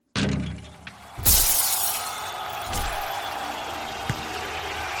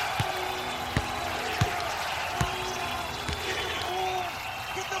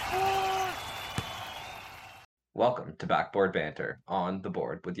Backboard Banter on the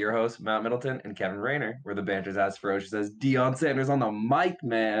board with your hosts, Matt Middleton and Kevin Rayner, where the banter's as ferocious as Deion Sanders on the mic,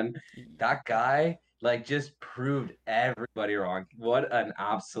 man. That guy, just proved everybody wrong. What an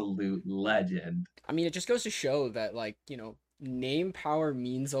absolute legend. I mean, it just goes to show that, name power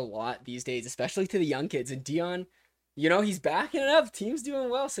means a lot these days, especially to the young kids. And Dion, he's backing it up. Team's doing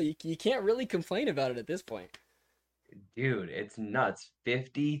well, so you can't really complain about it at this point. Dude, it's nuts.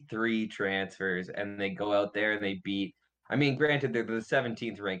 53 transfers, and they go out there and they beat. I mean, granted, they're the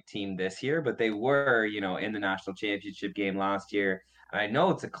 17th ranked team this year, but they were, in the national championship game last year. And I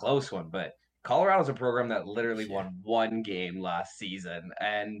know it's a close one, but Colorado's a program that literally won one game last season.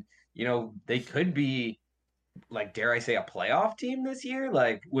 And, they could be, dare I say, a playoff team this year,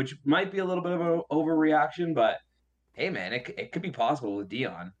 which might be a little bit of an overreaction, but hey, man, it could be possible with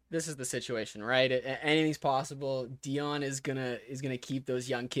Dion. This is the situation, right? Anything's possible. Dion is gonna keep those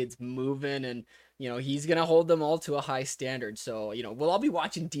young kids moving, and he's gonna hold them all to a high standard. So we'll all be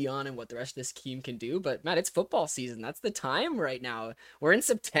watching Dion and what the rest of this team can do. But Matt, it's football season. That's the time right now. We're in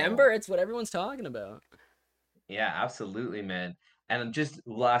September. It's what everyone's talking about. Yeah, absolutely, man. And just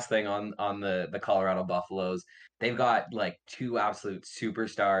last thing on the Colorado Buffaloes, they've got two absolute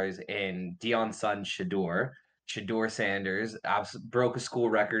superstars in Dion's son Shedeur Sanders broke a school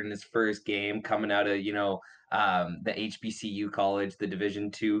record in his first game coming out of the HBCU college, the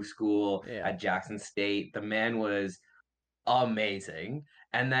Division II school at Jackson State. The man was amazing.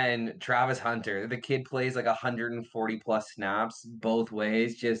 And then Travis Hunter, the kid plays 140 plus snaps both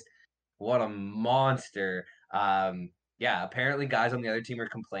ways. Just what a monster. Yeah, apparently guys on the other team are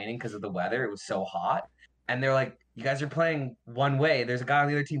complaining because of the weather. It was so hot. And they're like, you guys are playing one way. There's a guy on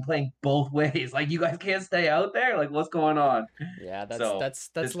the other team playing both ways. You guys can't stay out there? What's going on? Yeah, that's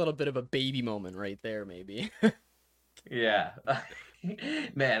a little bit of a baby moment right there, maybe. Yeah.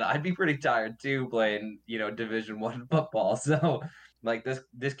 Man, I'd be pretty tired too playing, Division I football. So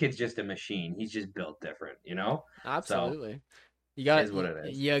this kid's just a machine. He's just built different, Absolutely. So, You got is what it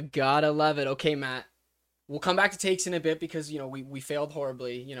is. You gotta love it. Okay, Matt. We'll come back to takes in a bit because we failed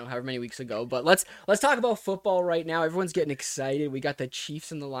horribly, however many weeks ago. But let's talk about football right now. Everyone's getting excited. We got the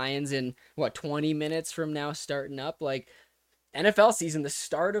Chiefs and the Lions in 20 minutes from now starting up. NFL season, the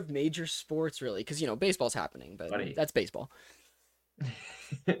start of major sports really, because baseball's happening, but that's baseball.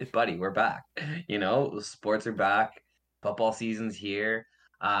 Buddy, we're back. Sports are back. Football season's here.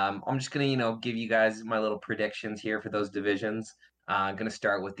 I'm just gonna, give you guys my little predictions here for those divisions. I'm gonna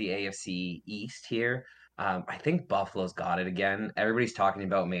start with the AFC East here. I think Buffalo's got it again. Everybody's talking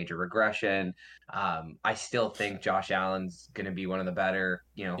about major regression. I still think Josh Allen's going to be one of the better,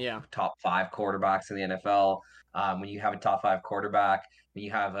 top 5 quarterbacks in the NFL. When you have a top 5 quarterback, when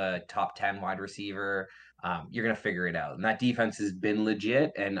you have a top 10 wide receiver, you're going to figure it out. And that defense has been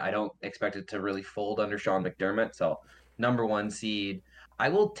legit, and I don't expect it to really fold under Sean McDermott. So, number 1 seed, I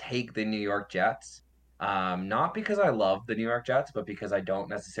will take the New York Jets. Not because I love the New York Jets, but because I don't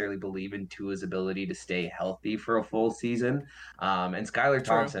necessarily believe in Tua's ability to stay healthy for a full season. And Skylar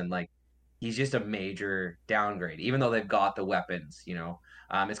Thompson, he's just a major downgrade, even though they've got the weapons,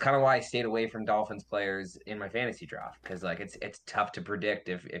 It's kind of why I stayed away from Dolphins players in my fantasy draft, because it's tough to predict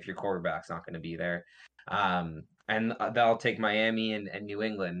if your quarterback's not going to be there. And that'll take Miami and New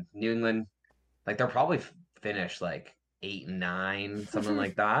England. New England, they'll probably finish 8-9, something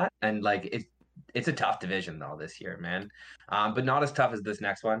like that. And it's a tough division though this year, man. But not as tough as this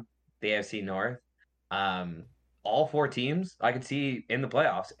next one, the AFC North. All 4 teams I could see in the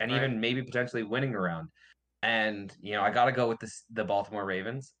playoffs and even maybe potentially winning a round. And I got to go with the Baltimore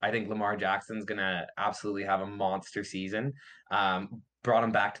Ravens. I think Lamar Jackson's gonna absolutely have a monster season. Brought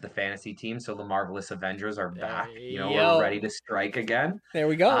him back to the fantasy team, so the Marvelous Avengers are back. We're ready to strike again. There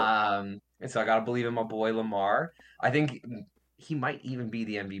we go. And so I gotta believe in my boy Lamar. I think he might even be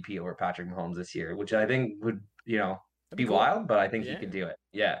the MVP over Patrick Mahomes this year, which I think would, be cool. Wild, but I think he could do it.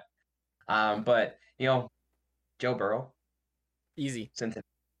 Yeah. But Joe Burrow. Easy.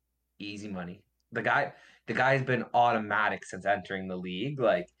 Easy money. The guy's been automatic since entering the league,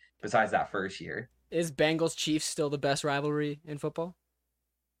 besides that first year. Is Bengals Chiefs still the best rivalry in football?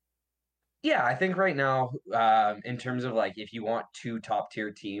 Yeah, I think right now, in terms of if you want 2 top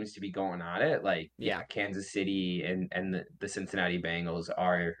tier teams to be going at it, Kansas City and the Cincinnati Bengals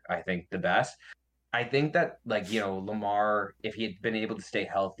are, I think, the best. I think that Lamar, if he had been able to stay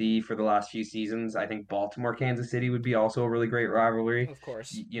healthy for the last few seasons, I think Baltimore, Kansas City would be also a really great rivalry. Of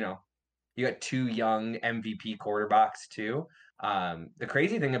course. You got 2 young MVP quarterbacks too. The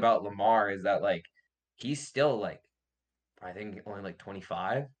crazy thing about Lamar is that he's still I think only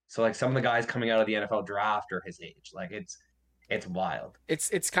 25. So some of the guys coming out of the NFL draft are his age. It's wild.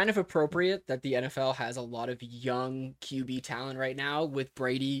 It's kind of appropriate that the NFL has a lot of young QB talent right now with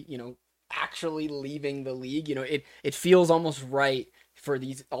Brady, actually leaving the league. It feels almost right for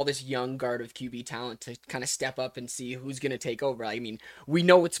all this young guard of QB talent to kind of step up and see who's going to take over. I mean, we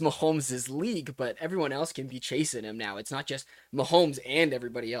know it's Mahomes' league, but everyone else can be chasing him now. It's not just Mahomes and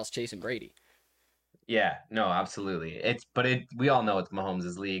everybody else chasing Brady. Yeah, no, absolutely. We all know it's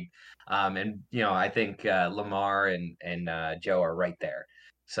Mahomes' league. And I think Lamar and Joe are right there.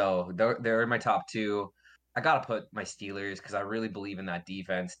 So they're in my top two. I gotta put my Steelers because I really believe in that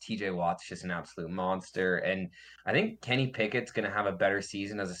defense. TJ Watt's just an absolute monster. And I think Kenny Pickett's gonna have a better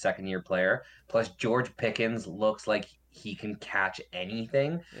season as a second-year player. Plus George Pickens looks like he can catch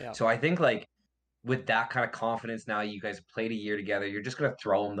anything. Yeah. So I think like with that kind of confidence now, you guys have played a year together, you're just going to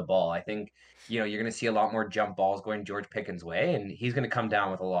throw him the ball. I think, you're going to see a lot more jump balls going George Pickens' way, and he's going to come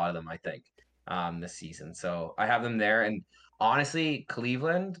down with a lot of them, I think, this season. So I have them there. And honestly,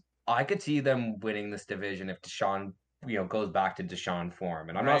 Cleveland, I could see them winning this division if Deshaun, goes back to Deshaun form.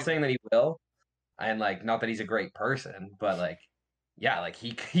 And I'm not Right. saying that he will, and like, not that he's a great person, but like, yeah, like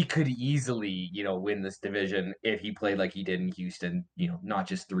he could easily, win this division if he played like he did in Houston, not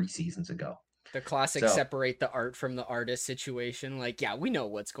just 3 seasons ago. The classic So separate the art from the artist situation. Like, yeah, we know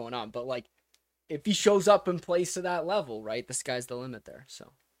what's going on, but like, if he shows up and plays to that level, right, the sky's the limit there.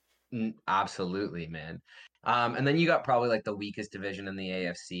 So absolutely, man. And then you got probably like the weakest division in the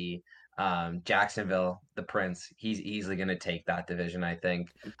AFC. Jacksonville, the Prince, he's easily going to take that division, I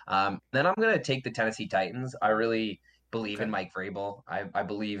think. Then I'm going to take the Tennessee Titans. I really believe in okay. Mike Vrabel. I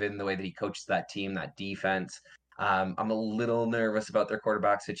believe in the way that he coaches that team, that defense. I'm a little nervous about their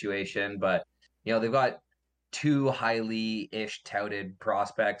quarterback situation, but they've got two highly ish touted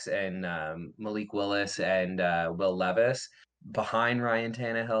prospects and Malik Willis and Will Levis behind Ryan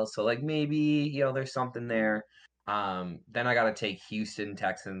Tannehill. So like maybe, there's something there. Then I gotta take Houston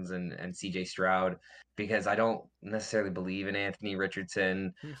Texans and CJ Stroud because I don't necessarily believe in Anthony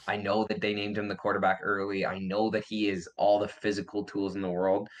Richardson. Hmm. I know that they named him the quarterback early. I know that he is all the physical tools in the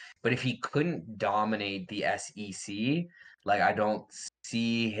world, but if he couldn't dominate the SEC, like I don't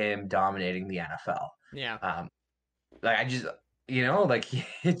see him dominating the NFL. Yeah. Um, like I just, like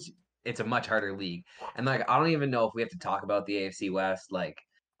it's a much harder league, and like I don't even know if we have to talk about the AFC West. Like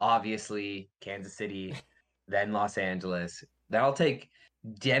obviously Kansas City, then Los Angeles. Then I'll take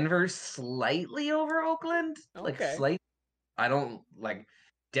Denver slightly over Oakland, like Okay. slight. I don't like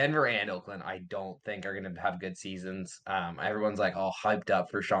Denver and Oakland. I don't think are going to have good seasons. Everyone's like all hyped up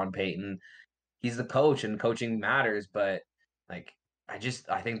for Sean Payton. He's the coach, and coaching matters, but like I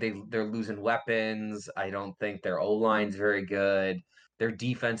think they're losing weapons. I don't think their O line's very good. Their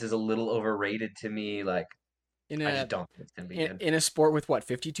defense is a little overrated to me. Like In I just a don't think it's gonna be in, good. in a sport with what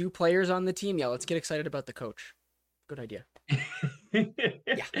 52 players on the team, yeah, let's get excited about the coach. Good idea. Yeah.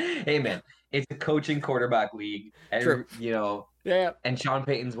 Hey Yeah. man, it's a coaching quarterback league, True. and Yeah. and Sean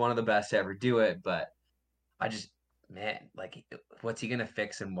Payton's one of the best to ever do it. But I just man, like what's he gonna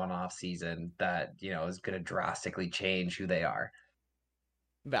fix in one off season that is gonna drastically change who they are?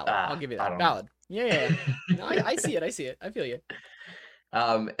 Valid. I'll give you I that. don't Valid. Yeah. Yeah. Yeah. No, know. I see it. I see it. I feel you.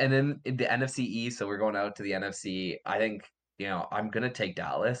 And then in the NFC East, so we're going out to the NFC. I think, I'm gonna take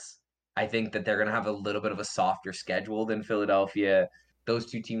Dallas. I think that they're gonna have a little bit of a softer schedule than Philadelphia. Those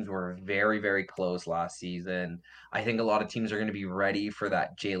two teams were very, very close last season. I think a lot of teams are going to be ready for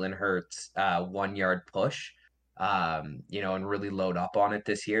that Jalen Hurts 1 yard push, and really load up on it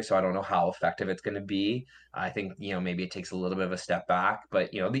this year. So I don't know how effective it's going to be. I think, maybe it takes a little bit of a step back,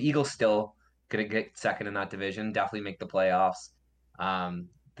 but, the Eagles still going to get second in that division, definitely make the playoffs.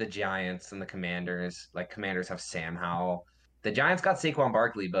 The Giants and the Commanders, like Commanders have Sam Howell. The Giants got Saquon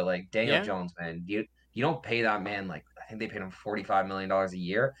Barkley, but like Daniel Yeah. Jones, man, you don't pay that man like I think they paid him $45 million a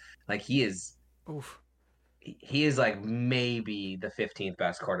year. Like Oof. he is like maybe the 15th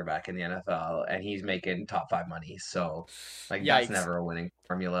best quarterback in the NFL, and he's making top five money. So like that's Yikes. never a winning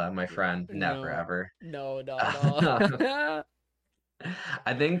formula, my friend. Never No. ever. No. Not at all.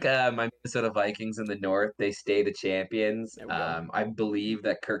 I think my Minnesota Vikings in the North, they stay the champions. There we go. I believe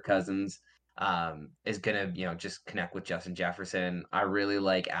that Kirk Cousins is gonna, just connect with Justin Jefferson. I really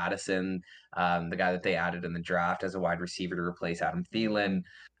like Addison, the guy that they added in the draft as a wide receiver to replace Adam Thielen.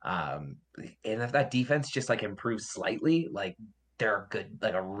 And if that defense just like improves slightly, like they're a good,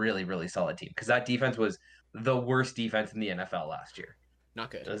 like a really, really solid team. Because that defense was the worst defense in the NFL last year.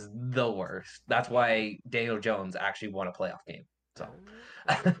 Not good. It was the worst. That's why Daniel Jones actually won a playoff game. So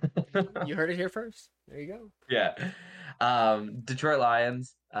You heard it here first. There you go. yeah. Detroit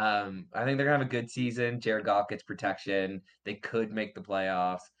Lions. I think they're gonna have a good season. Jared Goff gets protection. They could make the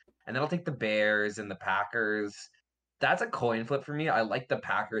playoffs. And then I'll take the Bears and the Packers. that's a coin flip for me. I like the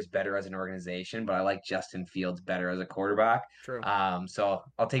Packers better as an organization, but I like Justin Fields better as a quarterback. True. So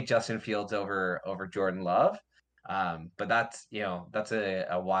I'll take Justin Fields over Jordan Love. But that's that's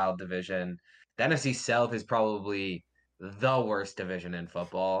a wild division. The NFC South is probably the worst division in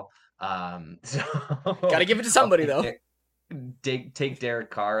football. So Gotta give it to I'll somebody though. take Derek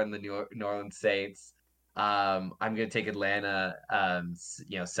Carr and the New Orleans Saints. I'm gonna take Atlanta.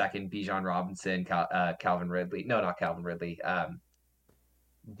 Second Bijan Robinson, Calvin Ridley. No, not Calvin Ridley.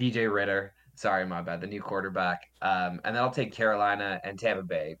 DJ Ritter. Sorry, my bad. The new quarterback. And then I'll take Carolina and Tampa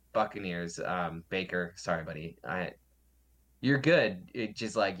Bay Buccaneers. Baker. Sorry, buddy. You're good. It's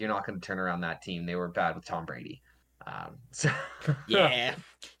just like you're not gonna turn around that team. They were bad with Tom Brady. So Yeah,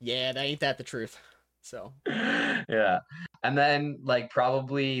 that ain't that the truth. So yeah, and then like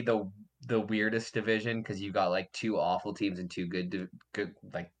probably the weirdest division because you got like two awful teams and two good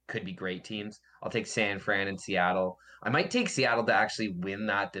like could be great teams. I'll take San Fran and Seattle. I might take Seattle to actually win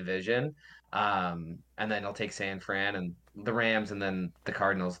that division. And then I'll take San Fran and the Rams and then the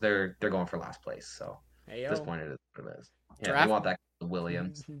Cardinals. They're going for last place. So hey at this yo, point it is what it is. Yeah, draft they want that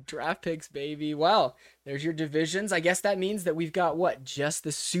Williams. draft picks, baby. Well, there's your divisions. I guess that means that we've got what, just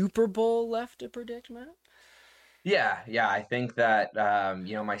the Super Bowl left to predict, Matt? Yeah. I think that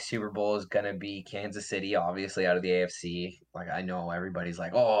my Super Bowl is gonna be Kansas City, obviously out of the AFC. Like I know everybody's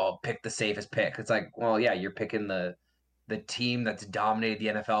like, oh, pick the safest pick. It's like, well, yeah, you're picking the team that's dominated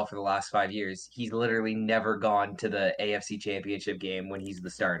the NFL for the last 5 years. He's literally never gone to the AFC Championship game when he's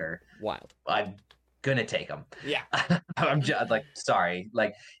the starter. Wild. I'm gonna take him. Yeah. I'm just like sorry.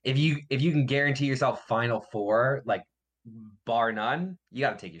 Like if you can guarantee yourself Final Four, like bar none, you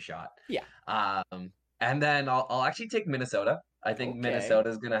got to take your shot. Yeah. And then I'll actually take Minnesota. I think Okay. Minnesota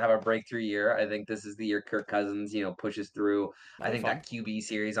is going to have a breakthrough year. I think this is the year Kirk Cousins, pushes through. I That'll be think fun. that QB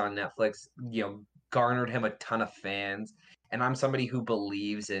series on Netflix, garnered him a ton of fans. And I'm somebody who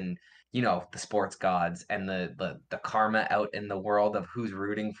believes in, the sports gods and the karma out in the world of who's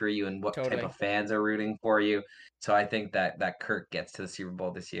rooting for you and what type Totally. of fans are rooting for you. So I think that Kirk gets to the Super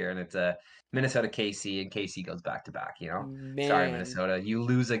Bowl this year, and it's a Minnesota KC, and KC goes back to back. Sorry Man. Minnesota, you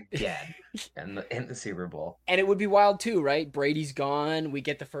lose again in the Super Bowl. And it would be wild too, right? Brady's gone. We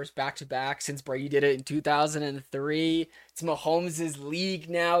get the first back to back since Brady did it in 2003. It's Mahomes' league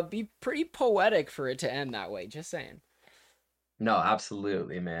now. It'd be pretty poetic for it to end that way. Just saying. No,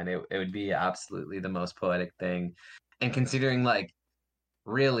 absolutely, man. It would be absolutely the most poetic thing. And considering like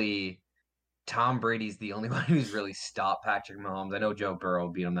really Tom Brady's the only one who's really stopped Patrick Mahomes. I know Joe Burrow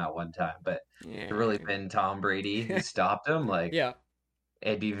beat him that one time, but it's Yeah. really been Tom Brady who stopped him. Like Yeah.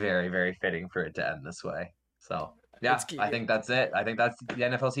 it'd be very, very fitting for it to end this way. So yeah, It's I think that's it. I think that's the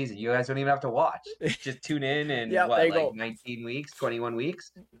NFL season. You guys don't even have to watch. Just tune in and Yeah, there what, you like go. 19 weeks, 21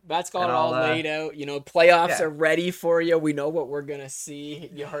 weeks, Matt's got and it all I'll laid out. Playoffs yeah. are ready for you. We know what we're gonna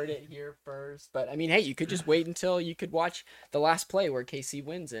see. You heard it here first. But I mean, hey, you could just wait until you could watch the last play where KC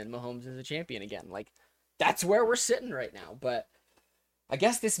wins and Mahomes is a champion again. Like that's where we're sitting right now. But I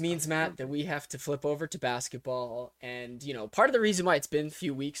guess this means, Matt, that we have to flip over to basketball. And, part of the reason why it's been a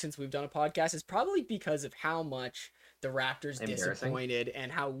few weeks since we've done a podcast is probably because of how much the Raptors Embarrassing. disappointed and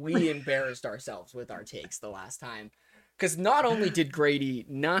how we embarrassed ourselves with our takes the last time. Because not only did Grady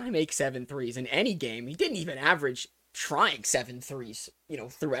not make 7 threes in any game, he didn't even average trying 7 threes,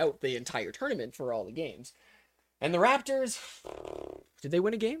 throughout the entire tournament for all the games. And the Raptors, did they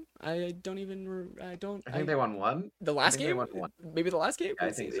win a game? I don't even. I don't. I think they won one. The I last think they game, won one. maybe the last game. Yeah,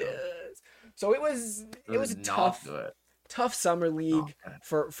 I think so. Yes. So it was. It was a not tough, good. tough summer league Not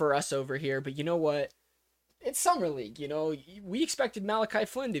good. for us over here. But you know what? It's summer league. We expected Malachi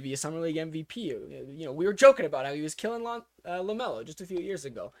Flynn to be a summer league MVP. We were joking about how he was killing Lamelo just a few years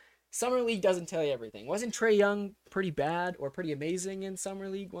ago. Summer league doesn't tell you everything. Wasn't Trae Young pretty bad or pretty amazing in summer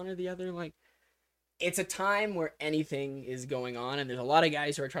league? One or the other. Like, it's a time where anything is going on, and there's a lot of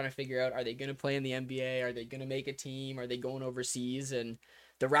guys who are trying to figure out, are they going to play in the NBA? Are they going to make a team? Are they going overseas? And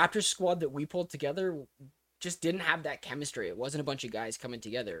the Raptors squad that we pulled together just didn't have that chemistry. It wasn't a bunch of guys coming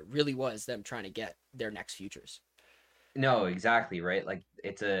together. It really was them trying to get their next futures. No, exactly, right? Like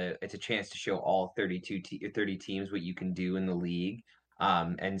it's a chance to show all 30 teams what you can do in the league.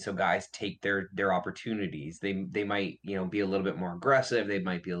 And so guys take their opportunities. They might, be a little bit more aggressive, they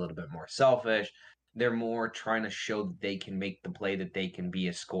might be a little bit more selfish. They're more trying to show that they can make the play, that they can be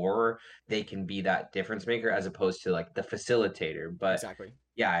a scorer, they can be that difference maker as opposed to like the facilitator. But Exactly.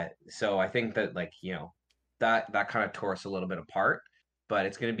 yeah, so I think that like, that kind of tore us a little bit apart. But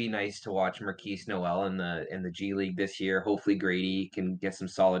it's going to be nice to watch Marquise Noel in the G League this year. Hopefully Grady can get some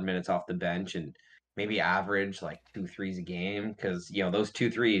solid minutes off the bench and maybe average like 2 threes a game because those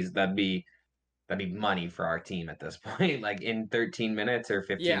 2 threes, that'd be that'd be money for our team at this point. Like in 13 minutes or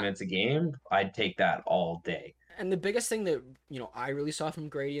 15 Yeah. minutes a game, I'd take that all day. And the biggest thing that I really saw from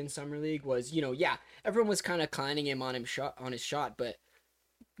Grady in summer league was yeah, everyone was kind of clowning him on his shot, but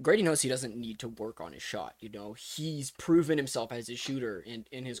Grady knows he doesn't need to work on his shot. He's proven himself as a shooter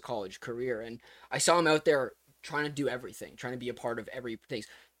in his college career, and I saw him out there trying to do everything, trying to be a part of everything.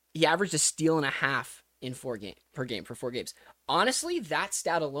 He averaged a steal and a half in per game for 4 games. Honestly, that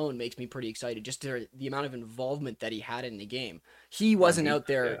stat alone makes me pretty excited. Just the amount of involvement that he had in the game. He wasn't out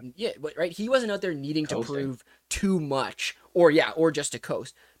there, right. He wasn't out there needing Coasting. to prove too much, or just to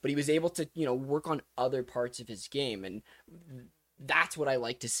coast. But he was able to, work on other parts of his game, and that's what I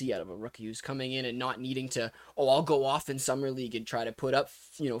like to see out of a rookie who's coming in and not needing to, I'll go off in summer league and try to put up,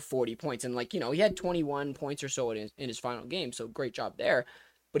 40 points. And he had 21 points or so in his final game. So great job there.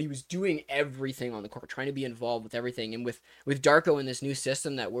 But he was doing everything on the court, trying to be involved with everything. And with Darko in this new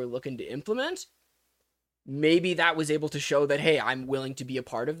system that we're looking to implement, maybe that was able to show that, hey, I'm willing to be a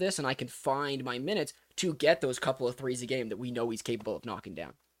part of this and I can find my minutes to get those couple of threes a game that we know he's capable of knocking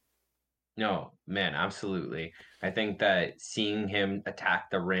down. No, man, absolutely. I think that seeing him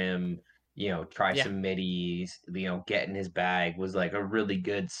attack the rim, try Yeah. some middies, get in his bag was like a really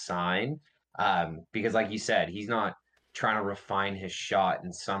good sign. Because like you said, he's not trying to refine his shot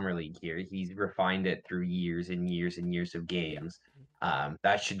in summer league here. He's refined it through years and years and years of Yeah. games.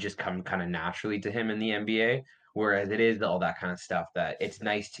 That should just come kind of naturally to him in the NBA. Whereas it is all that kind of stuff that it's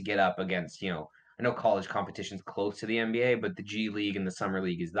nice to get up against, I know college competition's close to the NBA, but the G League and the Summer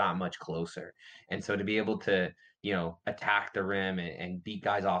League is that much closer. And so to be able to, attack the rim and beat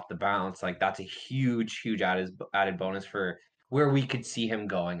guys off the bounce, like that's a huge, huge added bonus for where we could see him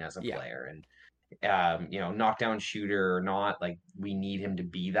going as a Yeah. player. And knockdown shooter or not, like we need him to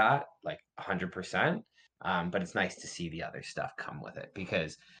be that, like 100%. But it's nice to see the other stuff come with it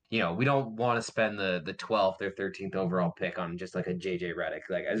because we don't want to spend the 12th or 13th overall pick on just like a JJ Redick.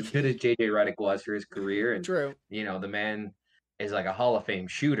 Like as good as JJ Redick was for his career, and True. the man is like a Hall of Fame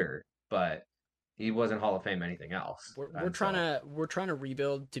shooter, but he wasn't Hall of Fame anything else. We're And trying so to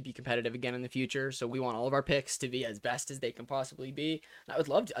rebuild to be competitive again in the future. So we want all of our picks to be as best as they can possibly be. I would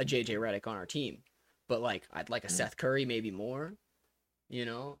love a JJ Redick on our team, but I'd like a Seth Curry maybe more,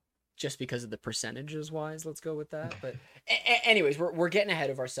 just because of the percentages wise. Let's go with that. But anyways, we're getting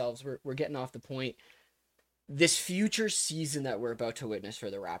ahead of ourselves. We're getting off the point. This future season that we're about to witness for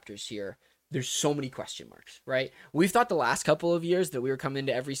the Raptors here, there's so many question marks, right? We've thought the last couple of years that we were coming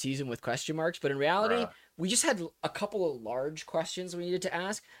into every season with question marks, but in reality, we just had a couple of large questions we needed to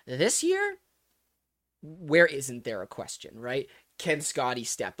ask. This year, where isn't there a question, right? Can Scotty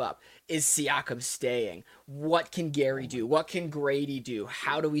step up? Is Siakam staying? What can Gary do? What can Grady do?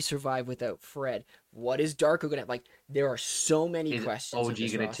 How do we survive without Fred? What is Darko gonna like? There are so many questions.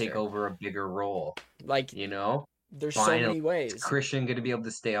 OG gonna take over a bigger role? There's Finally, so many ways. Is Christian going to be able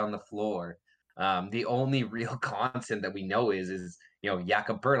to stay on the floor? The only real constant that we know is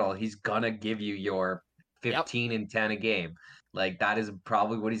Jakob Poeltl. He's gonna give you your 15 and 10 a game. Like that is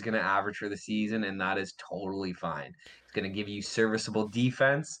probably what he's gonna average for the season, and that is totally fine. He's gonna give you serviceable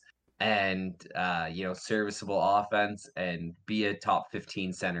defense and serviceable offense and be a top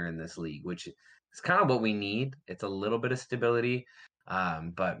 15 center in this league, which is kind of what we need. It's a little bit of stability,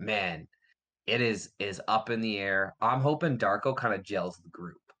 but man, it is up in the air. I'm hoping Darko kind of gels the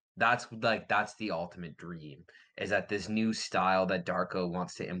group. That's the ultimate dream, is that this new style that Darko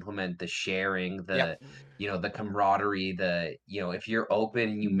wants to implement, the sharing, the camaraderie, if you're open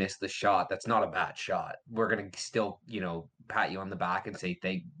and you miss the shot, that's not a bad shot. We're gonna still, pat you on the back and say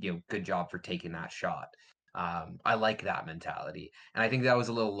good job for taking that shot. I like that mentality. And I think that was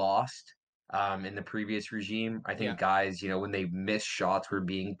a little lost in the previous regime. I think guys, when they miss shots, were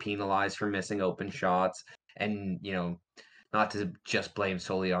being penalized for missing open shots. And, not to just blame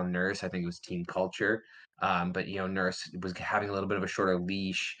solely on Nurse, I think it was team culture. But, Nurse was having a little bit of a shorter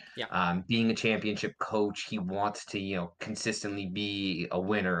leash. Yeah. Being a championship coach, he wants to, consistently be a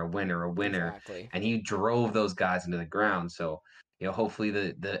winner. Exactly. And he drove those guys into the ground. So, hopefully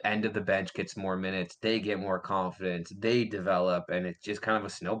the end of the bench gets more minutes. They get more confidence. They develop. And it's just kind of a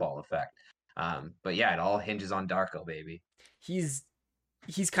snowball effect. But yeah, it all hinges on Darko, baby.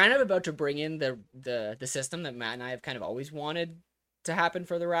 He's kind of about to bring in the system that Matt and I have kind of always wanted to happen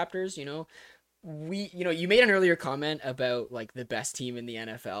for the Raptors. You made an earlier comment about the best team in the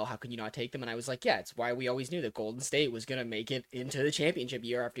NFL. How can you not take them? And I was like, yeah, it's why we always knew that Golden State was going to make it into the championship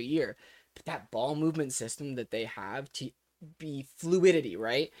year after year. But that ball movement system that they have to be fluidity,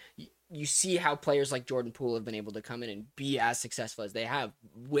 right? You see how players like Jordan Poole have been able to come in and be as successful as they have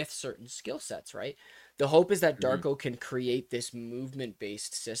with certain skill sets, right? The hope is that Mhm. Darko can create this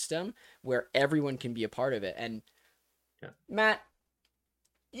movement-based system where everyone can be a part of it. And Yeah. Matt,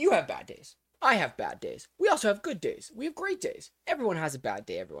 you have bad days. I have bad days. We also have good days. We have great days. Everyone has a bad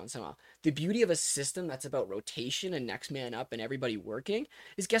day every once in a while. The beauty of a system that's about rotation and next man up and everybody working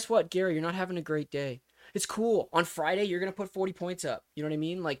is, guess what, Gary? You're not having a great day. It's cool. On Friday, you're going to put 40 points up. You know what I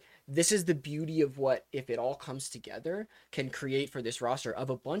mean? Like, this is the beauty of what, if it all comes together, can create for this roster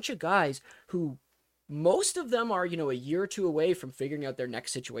of a bunch of guys who most of them are, a year or two away from figuring out their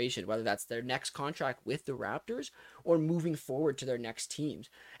next situation, whether that's their next contract with the Raptors or moving forward to their next teams.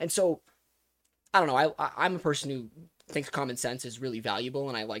 And so, I don't know. I'm a person who thinks common sense is really valuable,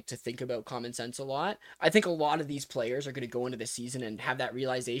 and I like to think about common sense a lot. I think a lot of these players are going to go into the season and have that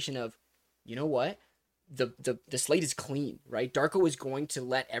realization of, you know what, the slate is clean, right? Darko is going to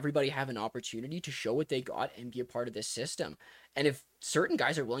let everybody have an opportunity to show what they got and be a part of this system. And if certain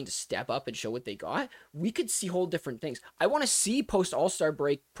guys are willing to step up and show what they got, we could see whole different things. I want to see post All-Star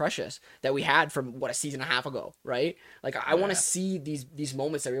break Precious that we had from a season and a half ago, right? Like, I want to Yeah. see these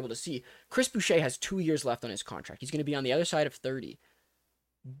moments that we're able to see. Chris Boucher has 2 years left on his contract. He's going to be on the other side of 30.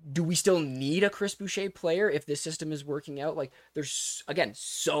 Do we still need a Chris Boucher player if this system is working out? Like, there's, again,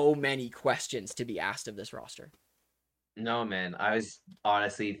 so many questions to be asked of this roster. No, man. I was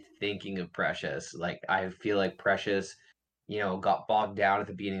honestly thinking of Precious. Like, I feel like Precious, got bogged down at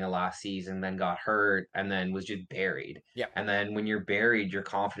the beginning of last season, then got hurt, and then was just buried. Yeah. And then when you're buried, your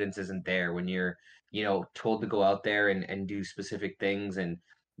confidence isn't there. When you're, told to go out there and do specific things and,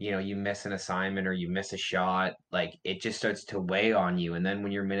 you miss an assignment or you miss a shot, like it just starts to weigh on you. And then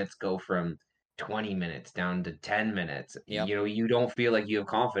when your minutes go from 20 minutes down to 10 minutes, Yep. you don't feel like you have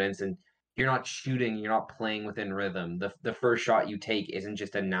confidence and you're not shooting, you're not playing within rhythm. The first shot you take isn't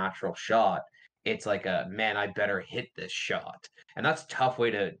just a natural shot. It's like a man, I better hit this shot. And that's a tough way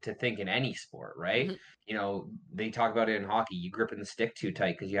to think in any sport, right? Mm-hmm. They talk about it in hockey. You gripping the stick too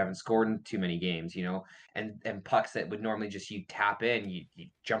tight because you haven't scored in too many games, and pucks that would normally just you tap in, you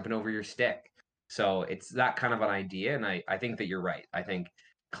jumping over your stick. So it's that kind of an idea, and I think that you're right. I think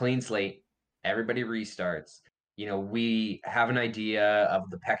clean slate, everybody restarts. We have an idea of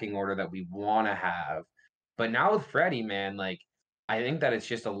the pecking order that we want to have. But now with Freddie, man, like I think that it's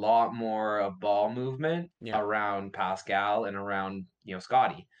just a lot more of ball movement Yeah. around Pascal and around,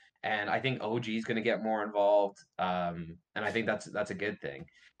 Scotty. And I think OG is going to get more involved. And I think that's a good thing.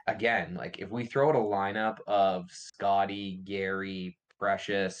 Again, like if we throw out a lineup of Scotty, Gary,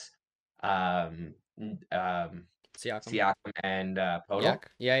 Precious, um, Siakam. Siakam, and Podol, Yak.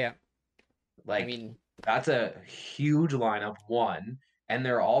 Yeah, yeah. I like mean, that's a huge lineup, one, and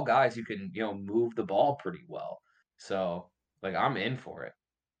they're all guys who can, move the ball pretty well. So, like, I'm in for it.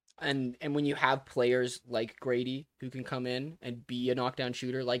 and when you have players like Grady who can come in and be a knockdown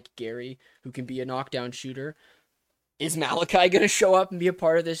shooter, like Gary who can be a knockdown shooter, is Malachi going to show up and be a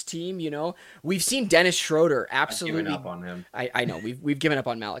part of this team? We've seen Dennis Schroeder I've given absolutely. up on him. I know we've given up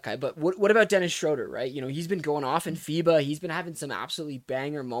on Malachi, but what about Dennis Schroeder, right? He's been going off in FIBA. He's been having some absolutely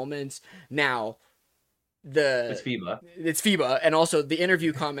banger moments. Now, It's FIBA. it's FIBA, and also the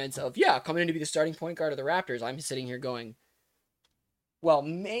interview comments of, yeah, coming in to be the starting point guard of the Raptors. I'm sitting here going, well,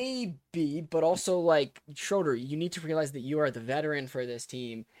 maybe, but also like, Schroeder, you need to realize that you are the veteran for this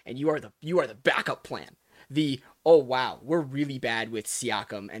team, and you are the backup plan. Oh wow, we're really bad with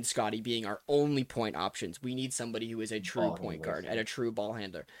Siakam and Scotty being our only point options. We need somebody who is a true Ball point handlers, guard yeah. and a true ball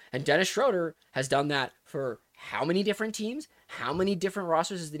handler. And Dennis Schroeder has done that for how many different teams? How many different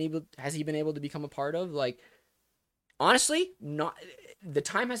rosters has he been able to become a part of? Like, honestly, not the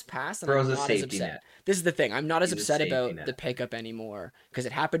time has passed, and I'm Throws a not as safety upset. net. This is the thing. I'm not as He's a upset safety about net. the pickup anymore because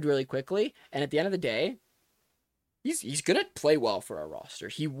it happened really quickly. And at the end of the day, he's gonna play well for our roster.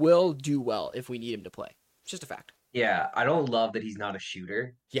 He will do well if we need him to play. It's just a fact. Yeah, I don't love that he's not a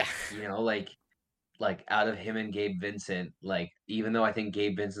shooter. Yeah. Like out of him and Gabe Vincent, like even though I think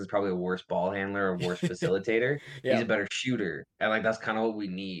Gabe Vincent's probably a worse ball handler or worse facilitator, he's Yeah. a better shooter, and like that's kind of what we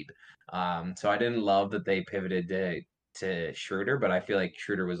need. So I didn't love that they pivoted to Schroeder, but I feel like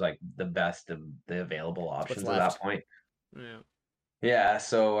Schroeder was like the best of the available What's options at that left? point. Yeah. Yeah,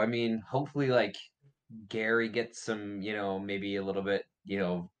 so I mean, hopefully like Gary gets some, maybe a little bit,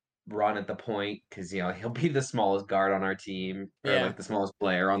 run at the point because he'll be the smallest guard on our team or Yeah. like the smallest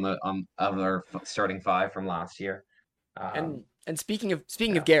player on the of our starting five from last year. Um, And speaking of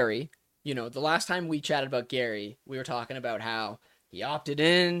yeah, Gary, the last time we chatted about Gary, we were talking about how he opted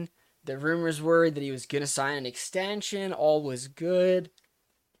in. The rumors were that he was gonna sign an extension. All was good.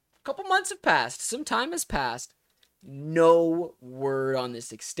 A couple months have passed. Some time has passed. No word on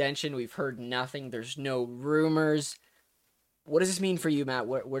this extension. We've heard nothing. There's no rumors. What does this mean for you, Matt?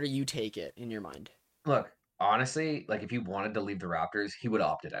 Where do you take it in your mind? Look, honestly, like if he wanted to leave the Raptors, he would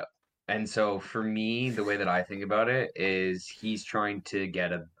opt it out. And so for me, the way that I think about it is he's trying to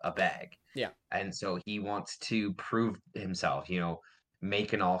get a bag. Yeah. And so he wants to prove himself,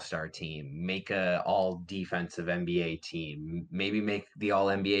 make an all-star team, make a all defensive NBA team, maybe make the all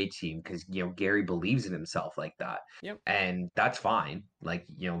NBA team because Gary believes in himself like that. Yep. And that's fine. Like,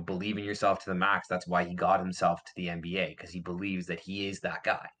 believe in yourself to the max. That's why he got himself to the NBA because he believes that he is that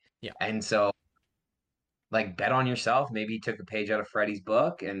guy. Yeah. And so like bet on yourself. Maybe he took a page out of Freddie's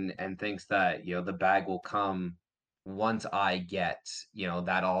book and thinks that the bag will come once I get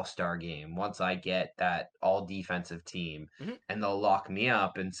that All Star game, once I get that all defensive team, Hmm. and they'll lock me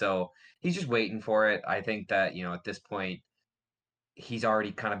up. And so he's just waiting for it. I think that at this point he's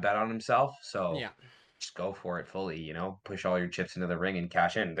already kind of bet on himself, so Yeah. just go for it fully. Push all your chips into the ring and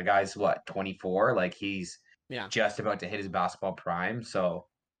cash in. The guy's what 24, like he's Yeah. just about to hit his basketball prime. So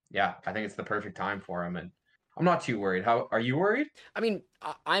yeah, I think it's the perfect time for him, and I'm not too worried. How are you worried? I mean,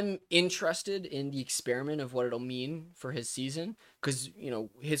 I'm interested in the experiment of what it'll mean for his season because,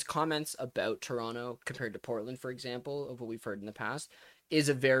 his comments about Toronto compared to Portland, for example, of what we've heard in the past, is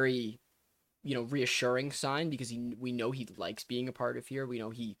a very, reassuring sign because we know he likes being a part of here. We know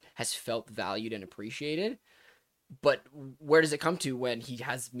he has felt valued and appreciated. But where does it come to when he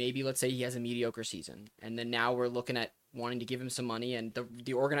has maybe, let's say he has a mediocre season, and then now we're looking at wanting to give him some money, and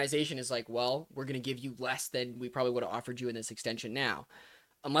the organization is like, well, we're going to give you less than we probably would have offered you in this extension now.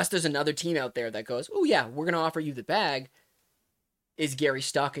 Unless there's another team out there that goes, oh yeah, we're going to offer you the bag. Is Gary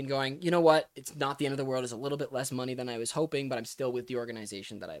stuck and going, you know what? It's not the end of the world. It's a little bit less money than I was hoping, but I'm still with the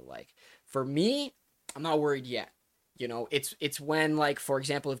organization that I like. For me, I'm not worried yet. It's when, like, for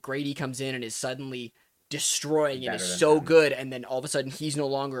example, if Grady comes in and is suddenly destroying and is Better than so him. good, and then all of a sudden he's no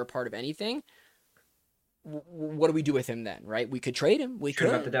longer a part of anything. What do we do with him then? Right? We could trade him. We Trade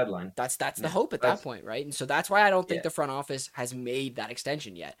him at the could. deadline. That's the Yeah, hope at that that's point, right? And so that's why I don't think yeah. the front office has made that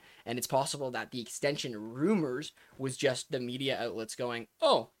extension yet. And it's possible that the extension rumors was just the media outlets going,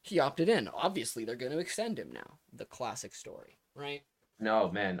 "Oh, he opted in. Obviously, they're going to extend him now." The classic story, right?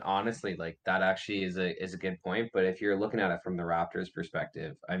 No, man, honestly, like that actually is a good point. But if you're looking at it from the Raptors'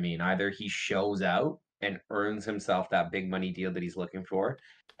 perspective, I mean, either he shows out and earns himself that big money deal that he's looking for,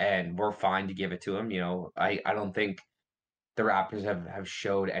 and we're fine to give it to him. I don't think the Raptors have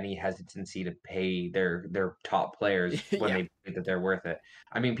showed any hesitancy to pay their top players when Yeah. they think that they're worth it.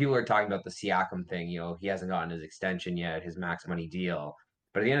 I mean, people are talking about the Siakam thing. He hasn't gotten his extension yet, his max money deal.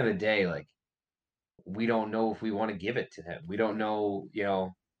 But at the end of the day, like we don't know if we want to give it to him. We don't know,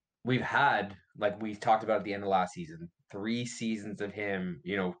 we've had, like we talked about at the end of last season, 3 seasons of him,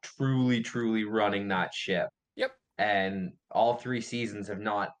 truly, truly running that ship. Yep. And all 3 seasons have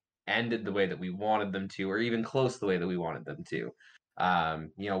not ended the way that we wanted them to, or even close to the way that we wanted them to.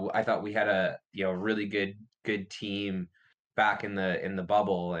 I thought we had a really good team back in the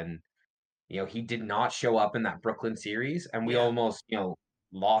bubble, and he did not show up in that Brooklyn series, and we Yeah. almost,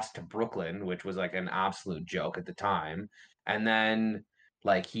 lost to Brooklyn, which was like an absolute joke at the time. And then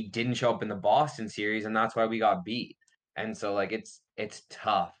like he didn't show up in the Boston series, and that's why we got beat. And so like it's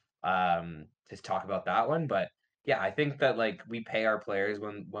tough to talk about that one, but yeah, I think that like we pay our players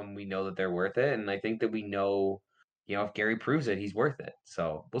when we know that they're worth it, and I think that we know, if Gary proves it, he's worth it.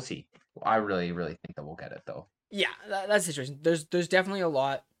 So we'll see. I really, really think that we'll get it though. Yeah, that's interesting. There's definitely a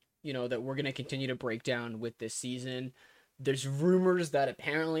lot, that we're gonna continue to break down with this season. There's rumors that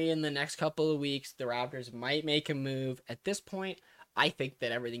apparently in the next couple of weeks the Raptors might make a move. At this point, I think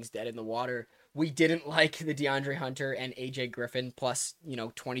that everything's dead in the water. We didn't like the DeAndre Hunter and AJ Griffin plus,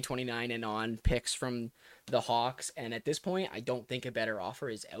 2029 and on picks from the Hawks. And at this point, I don't think a better offer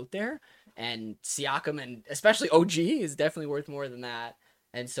is out there. And Siakam and especially OG is definitely worth more than that.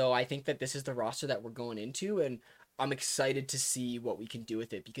 And so I think that this is the roster that we're going into, and I'm excited to see what we can do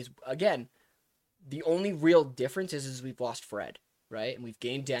with it because again, the only real difference is we've lost Fred, right? And we've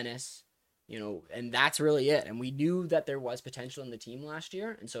gained Dennis, and that's really it. And we knew that there was potential in the team last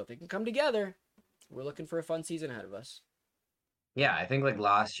year, and so if they can come together, we're looking for a fun season ahead of us. Yeah, I think like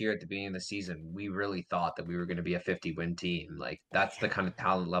last year at the beginning of the season, we really thought that we were going to be a 50-win team. Like that's the kind of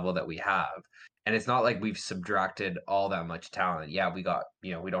talent level that we have. And it's not like we've subtracted all that much talent. Yeah, we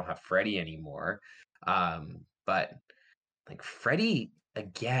don't have Freddie anymore. But like Freddie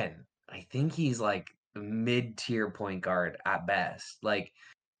again, I think he's like a mid-tier point guard at best. Like,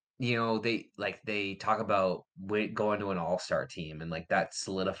 they talk about going to an all-star team and like that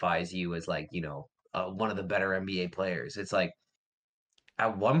solidifies you as like, one of the better NBA players. It's like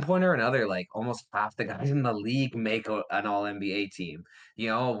at one point or another, like almost half the guys in the league make an all NBA team.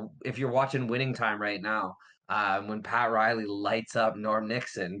 If you're watching Winning Time right now, when Pat Riley lights up Norm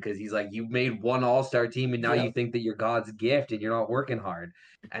Nixon because he's like, you made one All-Star team and now you Yep. think that you're God's gift and you're not working hard.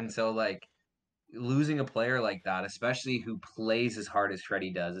 And so like losing a player like that, especially who plays as hard as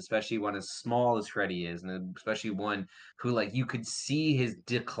Freddie does, especially one as small as Freddie is, and especially one who like you could see his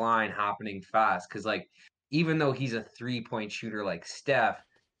decline happening fast because like even though he's a 3-point shooter like Steph,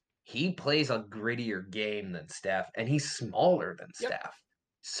 he plays a grittier game than Steph, and he's smaller than Yep. Steph.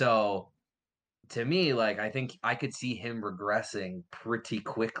 So to me, like I think I could see him regressing pretty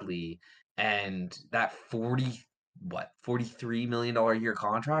quickly, and that 43 million dollar a year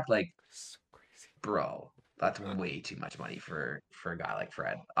contract, like So crazy. bro, that's way too much money for a guy like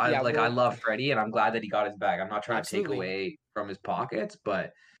Fred. I Yeah, like I well, love Freddie, and I'm glad that he got his bag. I'm not trying to take absolutely. away from his pockets,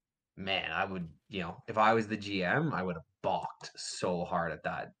 but man, I would, if I was the GM, I would have balked so hard at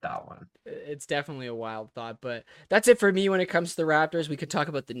that one. It's definitely a wild thought, but that's it for me when it comes to the Raptors. We could talk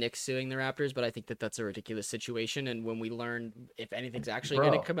about the Knicks suing the Raptors, but I think that that's a ridiculous situation. And when we learn if anything's actually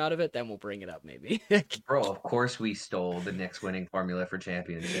going to Bro, come out of it, then we'll bring it up maybe. bro, of course we stole the Knicks winning formula for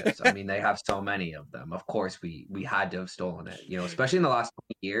championships. I mean, they have so many of them. Of course we had to have stolen it. Especially in the last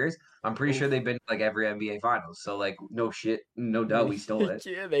 20 years. I'm pretty sure Oof. they've been to, like every NBA finals. So like no shit, no doubt we stole it.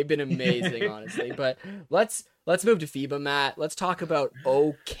 Yeah, they've been amazing, honestly. But let's move to FIBA, Matt. Let's talk about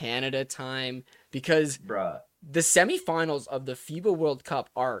Oh Canada time because Bruh. the semifinals of the FIBA World Cup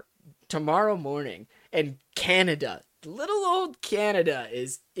are tomorrow morning, and Canada, little old Canada,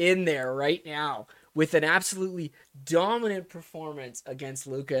 is in there right now with an absolutely dominant performance against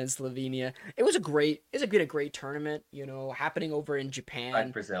Luka and Slovenia. It's been a great tournament, happening over in Japan.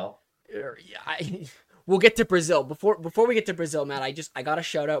 Like Brazil. Yeah, we'll get to Brazil. Before we get to Brazil, Matt, I gotta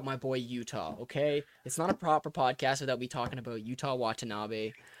shout out my boy Utah. Okay, it's not a proper podcast without me talking about Utah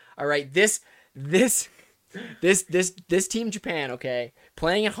Watanabe. All right, this team Japan, okay,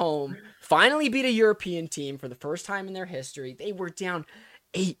 playing at home, finally beat a European team for the first time in their history. They were down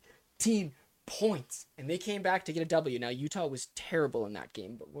 18 points and they came back to get a W. Now Utah was terrible in that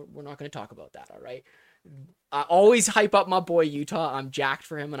game, but we're not going to talk about that. All right. I always hype up my boy Utah. I'm jacked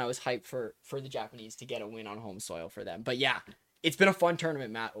for him, and I was hyped for the Japanese to get a win on home soil for them. But yeah, it's been a fun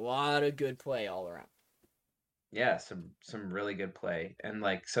tournament, Matt. A lot of good play all around. Yeah, some really good play. And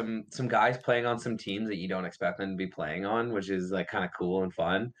like some guys playing on some teams that you don't expect them to be playing on, which is like kind of cool and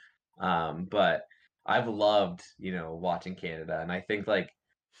fun. But I've loved, watching Canada. And I think like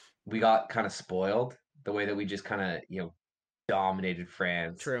we got kind of spoiled the way that we just kind of, dominated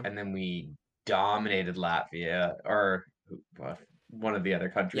France True. and then we dominated Latvia or one of the other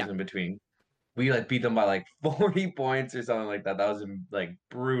Yeah. countries in between. We like beat them by like 40 points or something like that. That was like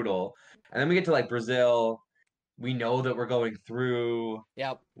brutal. And then we get to like Brazil. We know that we're going through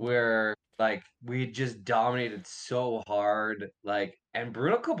Yep. where like we just dominated so hard. Like, and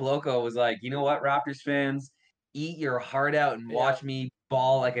Bruno Caboclo was like, you know what, Raptors fans, eat your heart out and Yeah. watch me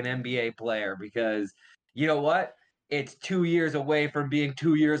ball like an NBA player because you know what? It's 2 years away from being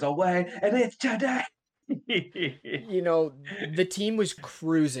 2 years away, and it's today. The team was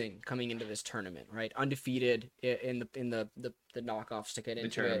cruising coming into this tournament, right? Undefeated in the knockoffs to get The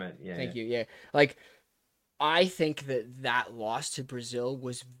into tournament, it. yeah. Thank you. Yeah. Like I think that loss to Brazil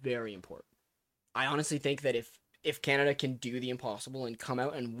was very important. I honestly think that if Canada can do the impossible and come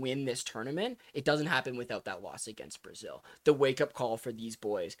out and win this tournament, it doesn't happen without that loss against Brazil. The wake up call for these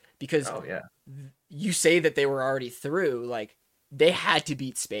boys because Oh yeah. you say that they were already through, like they had to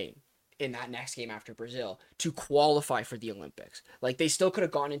beat Spain in that next game after Brazil to qualify for the Olympics. Like they still could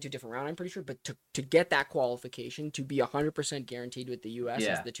have gone into a different round, I'm pretty sure, but to get that qualification, to be 100% guaranteed with the US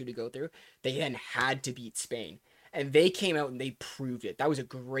as the two to go through, they then had to beat Spain. And they came out and they proved it. That was a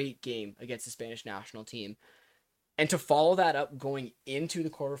great game against the Spanish national team. And to follow that up going into the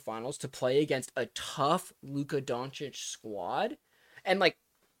quarterfinals to play against a tough Luka Doncic squad. And like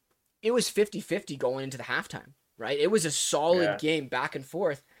it was 50-50 going into the halftime, right? It was a solid game back and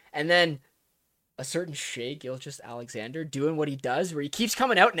forth. And then a certain Shai Gilgeous-Alexander doing what he does, where he keeps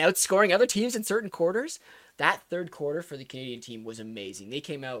coming out and outscoring other teams in certain quarters. That third quarter for the Canadian team was amazing. They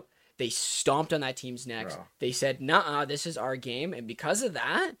came out, they stomped on that team's necks. Bro. They said, "Nah, this is our game." And because of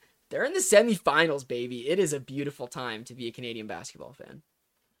that, they're in the semifinals, baby. It is a beautiful time to be a Canadian basketball fan.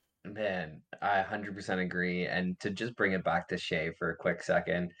 Man, I 100% agree. And to just bring it back to Shea for a quick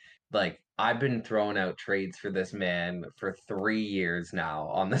second, like I've been throwing out trades for this man for 3 years now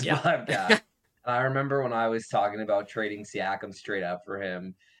on this Yeah. podcast. And I remember when I was talking about trading Siakam straight up for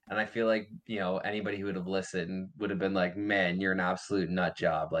him. And I feel like, anybody who would have listened would have been like, man, you're an absolute nut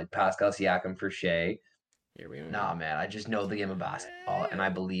job. Like Pascal Siakam for Shea. Here we are. Nah, man, I just know the game of basketball and I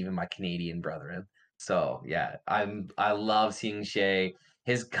believe in my Canadian brethren. So yeah, I love seeing Shea.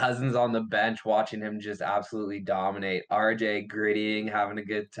 his cousins on the bench watching him just absolutely dominate. RJ grittying, having a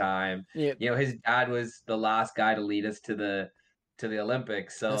good time. Yeah, His dad was the last guy to lead us to the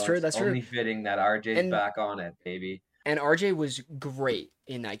Olympics, that's so true. it's That's true. only fitting that RJ's And back on it, baby. RJ was great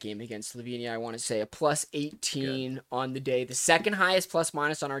in that game against Slovenia. I want to say a plus Good. 18 on the day, the second highest plus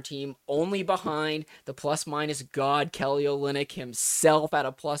minus on our team, only behind the plus minus god Kelly Olynyk himself at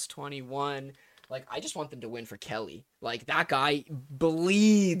a plus 21. Like, I just want them to win for Kelly. Like, that guy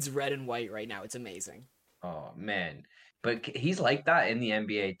bleeds red and white right now. It's amazing. Oh man. But he's like that in the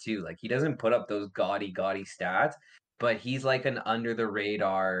NBA too. Like he doesn't put up those gaudy stats, but he's like an under the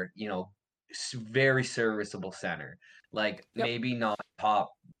radar, very serviceable center. Like Yep. maybe not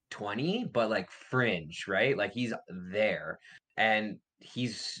top 20, but like fringe, right? Like he's there. And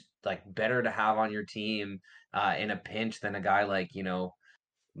he's like better to have on your team in a pinch than a guy like,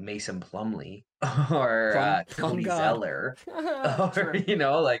 Mason Plumlee or Plum Cody God. Zeller or True.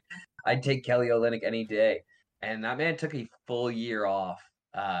 like I'd take Kelly Olynyk any day. And that man took a full year off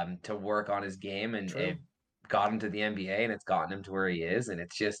to work on his game, and True. it got him to the NBA, and it's gotten him to where he is. And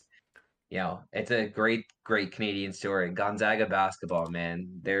it's just, it's a great Canadian story. Gonzaga basketball, man,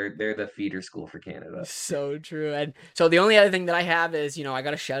 they're the feeder school for Canada. So true. And so the only other thing that I have is, I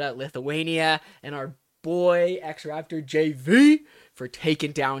got to shout out Lithuania and our boy X Raptor JV for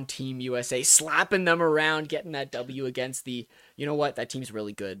taking down Team USA, slapping them around, getting that W against the, you know what, that team's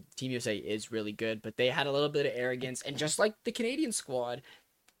really good. Team USA is really good, but they had a little bit of arrogance. And just like the Canadian squad,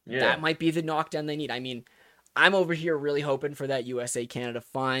 Yeah, that might be the knockdown they need. I mean, I'm over here really hoping for that USA Canada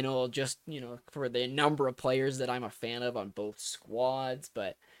final, just, for the number of players that I'm a fan of on both squads.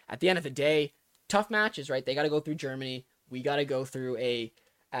 But at the end of the day, tough matches, right? They got to go through Germany. We got to go through a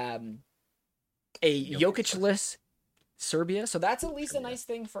Jokic-less Serbia. So that's at least a yeah. nice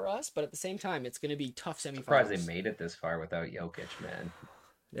thing for us. But at the same time, it's going to be tough Surprised they semifinals. made it this far without Jokic, man.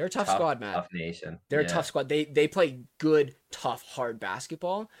 They're a tough Tough, squad, Matt. tough nation. They're a Yeah, tough squad. They play good, tough, hard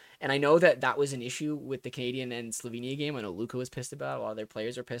basketball. And I know that was an issue with the Canadian and Slovenia game. I know Luka was pissed about. A lot of their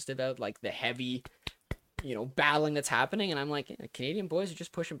players are pissed about like the heavy, battling that's happening. And I'm like, Canadian boys are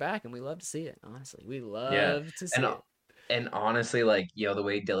just pushing back, and we love to see it. Honestly, we yeah. love to see And it. And honestly, like, the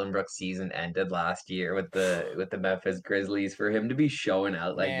way Dylan Brooks' season ended last year with the Memphis Grizzlies, for him to be showing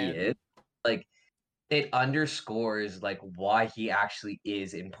out like he Man, is, like it underscores like why he actually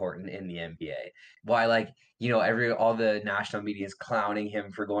is important in the NBA. Why like, all the national media is clowning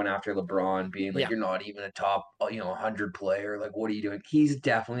him for going after LeBron, being like, yeah, you're not even a top, 100 player. Like, what are you doing? He's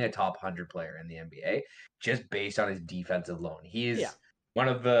definitely a top 100 player in the NBA just based on his defensive loan. He yeah. is one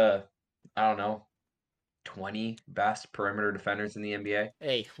of the, I don't know, 20 best perimeter defenders in the NBA.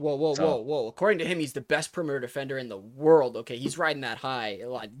 Hey, whoa, whoa, whoa, So, whoa. According to him, he's the best perimeter defender in the world. Okay, he's riding that high a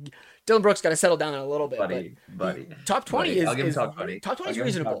lot. Dylan Brooks got to settle down a little bit, but buddy, top 20 buddy. is I'll give him is top 20. top 20 I'll is give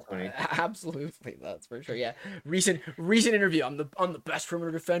him top reasonable. 20. Absolutely, that's for sure. Yeah, recent interview. I'm the best perimeter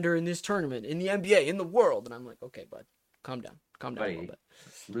defender in this tournament in the NBA in the world, and I'm like, okay, bud, calm down a little Buddy, bit.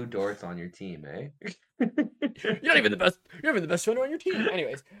 Lou Dort's on your team, eh? You're not even the best. You're not even the best defender on your team.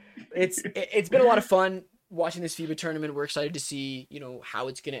 Anyways, it's been a lot of fun watching this FIBA tournament. We're excited to see how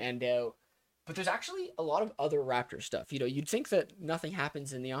it's gonna end out. But there's actually a lot of other Raptor stuff. You'd think that nothing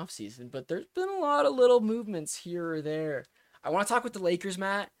happens in the offseason, but there's been a lot of little movements here or there. I want to talk with the Lakers,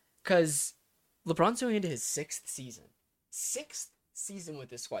 Matt, because LeBron's going into his sixth season. Sixth season with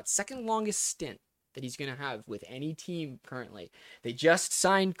this squad. Second longest stint that he's going to have with any team currently. They just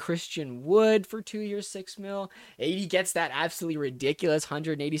signed Christian Wood for 2 years, $6 million. AD gets that absolutely ridiculous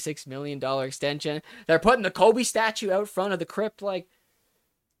 $186 million extension. They're putting the Kobe statue out front of the crypt. Like,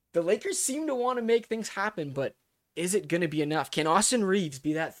 the Lakers seem to want to make things happen, but is it going to be enough? Can Austin Reeves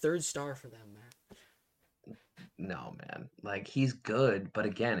be that third star for them, man? No, man. Like he's good, but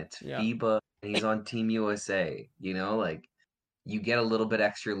again, it's Yeah. FIBA and he's on Team USA. Like you get a little bit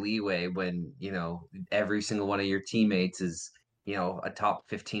extra leeway when, every single one of your teammates is, a top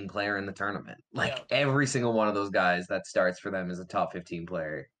 15 player in the tournament. Yeah. Like every single one of those guys that starts for them is a top 15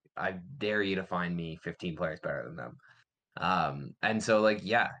 player. I dare you to find me 15 players better than them. And so like,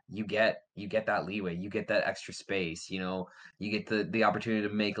 yeah, you get that leeway, you get that extra space, you get the opportunity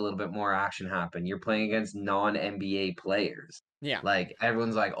to make a little bit more action happen. You're playing against non-NBA players. Yeah. Like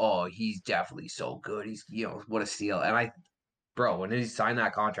everyone's like, oh, he's definitely so good. He's, what a steal. And bro, when he signed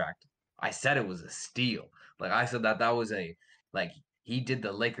that contract, I said it was a steal. Like I said that was like he did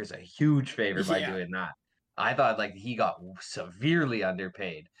the Lakers a huge favor by Yeah. doing that. I thought like he got severely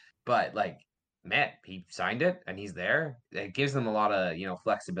underpaid, but like man, he signed it and he's there. It gives them a lot of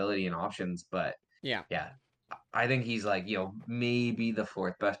flexibility and options. But Yeah. yeah, I think he's like maybe the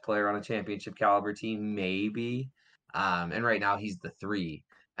fourth best player on a championship caliber team, maybe. And right now he's the 3.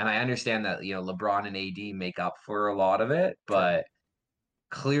 And I understand that, LeBron and AD make up for a lot of it, True. but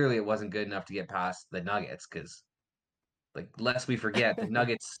clearly it wasn't good enough to get past the Nuggets because, like, lest we forget, the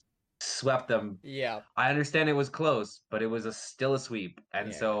Nuggets swept them. Yeah. I understand it was close, but it was still a sweep.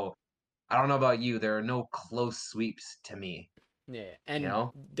 And Yeah. so I don't know about you. There are no close sweeps to me, Yeah. you And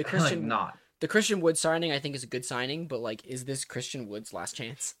know? the Like, Christian not. the Christian Wood signing I think is a good signing, but like is this Christian Wood's last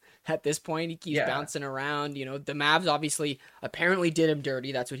chance? At this point, he keeps Yeah. bouncing around. The Mavs obviously apparently did him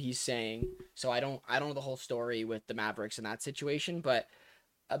dirty. That's what he's saying. So I don't know the whole story with the Mavericks in that situation, but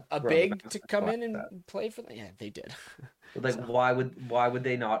a Bro, the big Mavs to are come like in that. and play for them. Yeah, they did. Like, So why would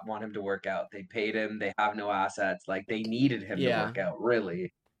they not want him to work out? They paid him. They have no assets. Like, they needed him to yeah, work out,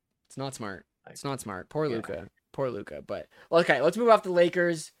 really. it's not smart. Like, It's not smart. Poor yeah. Luca. Poor Luca. But okay, let's move off the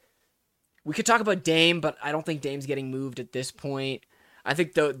Lakers. We could talk about Dame, but I don't think Dame's getting moved at this point. I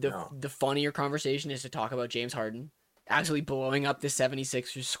think No. the funnier conversation is to talk about James Harden actually blowing up the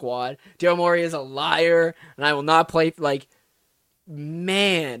 76ers squad. Daryl Morey is a liar, and I will not play. Like,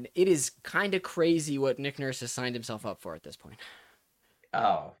 man, it is kind of crazy what Nick Nurse has signed himself up for at this point.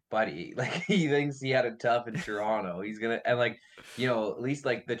 Oh, buddy. Like, he thinks he had it tough in Toronto. He's gonna, and like, at least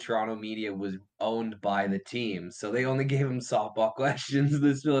like the Toronto media was owned by the team. So they only gave him softball questions.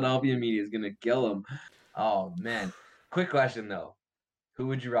 This Philadelphia media is gonna kill him. Oh man. Quick question though. Who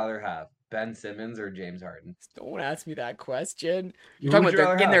would you rather have? Ben Simmons or James Harden? Don't ask me that question. You're Who talking would about you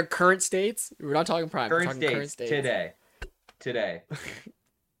rather in have? their current states. We're not talking prime. We're Current talking current states states. today. Today.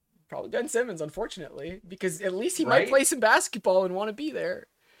 Probably Ben Simmons, unfortunately, because at least he might Right? play some basketball and want to be there.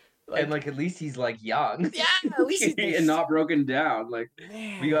 And like at least he's like young. Yeah, at least he's and not broken down. Like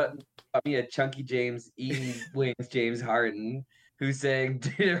we got man. me a chunky James eating wings, James Harden, who's saying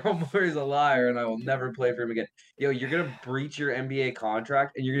Daryl Morey is a liar and I will never play for him again. Yo, you're gonna breach your NBA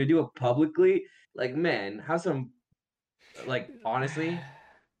contract and you're gonna do it publicly? Like, man, have some like honestly,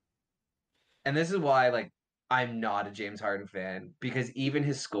 and this is why like I'm not a James Harden fan because even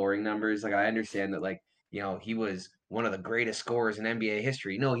his scoring numbers, like I understand that like, he was one of the greatest scorers in NBA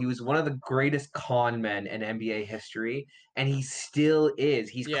history. No, he was one of the greatest con men in NBA history and he still is.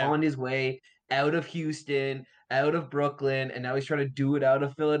 He's Yeah, conned his way out of Houston, out of Brooklyn, and now he's trying to do it out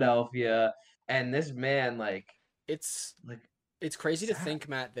of Philadelphia. And this man it's like it's crazy to sad. think,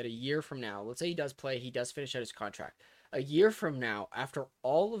 Matt, that a year from now, let's say he does play, he does finish out his contract. A year from now, after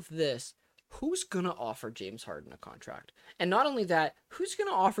all of this, who's gonna offer James Harden a contract? And not only that, who's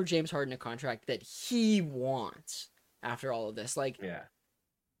gonna offer James Harden a contract that he wants after all of this? Like, Yeah.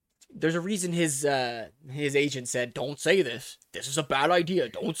 there's a reason his agent said, "Don't say this. This is a bad idea.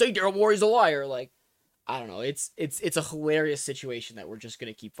 Don't say Daryl Morey's a liar." Like, I don't know. It's a hilarious situation that we're just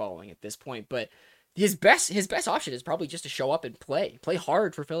gonna keep following at this point. But his best option is probably just to show up and play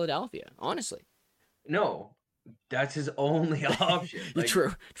hard for Philadelphia. Honestly, No, that's his only option. Like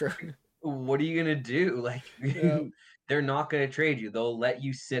true. what are you gonna do? Like Yeah. they're not gonna trade you. They'll let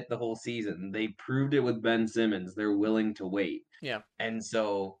you sit the whole season. They proved it with Ben Simmons. They're willing to wait. Yeah. And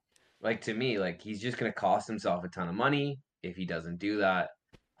so, like to me, like he's just gonna cost himself a ton of money if he doesn't do that.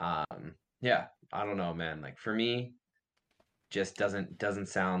 Yeah, I don't know, man. Like for me, just doesn't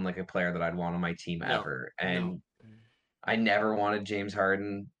sound like a player that I'd want on my team No. ever. No. And I never wanted James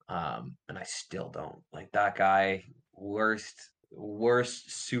Harden, and I still don't. Like that guy, worst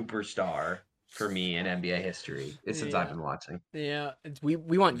superstar for me in NBA history since I've Yeah. been watching. Yeah, we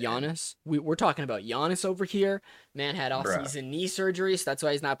want Man, Giannis. We're talking about Giannis over here. Man had bruh. off-season knee surgery, so that's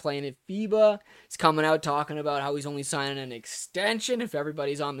why he's not playing at FIBA. He's coming out talking about how he's only signing an extension if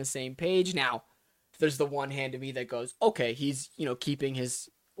everybody's on the same page. Now, there's the one hand of me that goes, okay, he's keeping his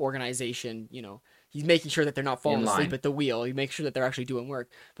organization, he's making sure that they're not falling In asleep line. at the wheel. He makes sure that they're actually doing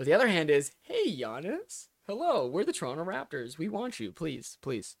work. But the other hand is, hey Giannis, hello, we're the Toronto Raptors. We want you, please,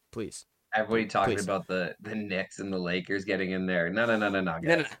 please, please, Everybody talking please. about the Knicks and the Lakers getting in there. No, No, no, no.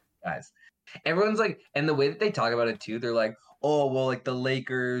 guys. Everyone's like, and the way that they talk about it too, they're like, oh well, like the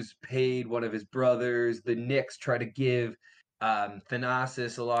Lakers paid one of his brothers. The Knicks try to give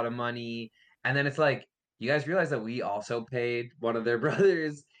Thanasis a lot of money, and then it's like, you guys realize that we also paid one of their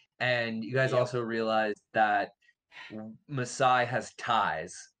brothers, and you guys Yep. also realize that Masai has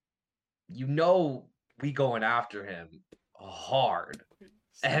ties. We going after him hard.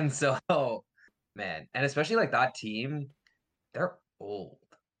 And so, man, and especially like that team, they're old.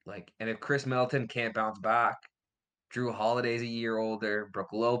 Like, and if Chris Middleton can't bounce back, Drew Holiday's a year older,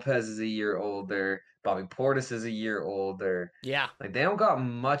 Brooke Lopez is a year older, Bobby Portis is a year older. Yeah. Like, they don't got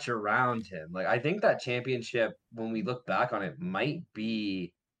much around him. Like, I think that championship, when we look back on it, might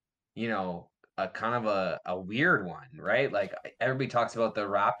be, you know, a kind of a weird one, right? Like everybody talks about the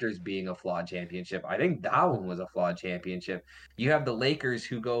Raptors being a flawed championship. I think that one was a flawed championship. You have the Lakers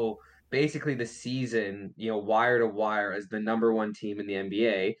who go basically the season, wire to wire as the number one team in the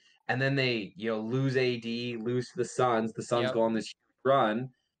NBA, and then they, lose AD, lose to the Suns. The Suns Yep. go on this run,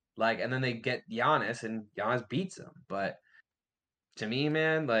 like, and then they get Giannis, and Giannis beats them. But to me,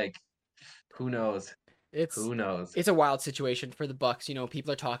 man, like, who knows? It's Who knows? it's a wild situation for the Bucks.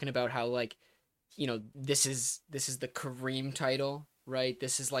 People are talking about how like, this is the Kareem title, right?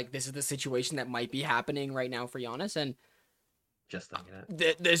 This is the situation that might be happening right now for Giannis, and Just thinking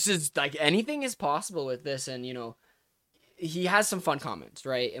it. this is like anything is possible with this, and he has some fun comments,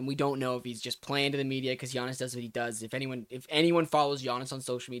 right? And we don't know if he's just playing to the media because Giannis does what he does. If anyone follows Giannis on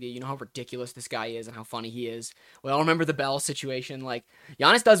social media, you know how ridiculous this guy is and how funny he is. We all remember the Bell situation. Like,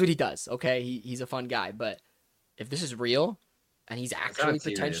 Giannis does what he does, okay? He's a fun guy. But if this is real and he's actually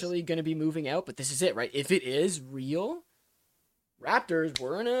potentially going to be moving out, but this is it, right? If it is real, Raptors,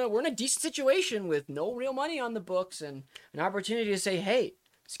 we're in a decent situation with no real money on the books and an opportunity to say, hey,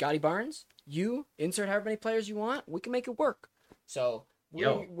 Scotty Barnes, you insert however many players you want, we can make it work. So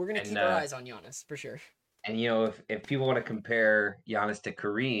we're gonna keep our eyes on Giannis for sure. And if people want to compare Giannis to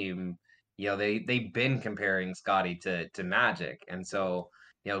Kareem, they've been comparing Scotty to Magic, and so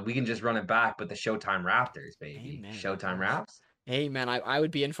we can just run it back. But the Showtime Raptors, baby, Amen. Showtime Raps. Hey man, I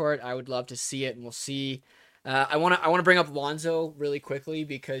would be in for it. I would love to see it, and we'll see. I want to bring up Lonzo really quickly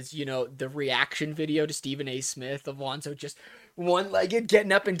because the reaction video to Stephen A. Smith of Lonzo just one-legged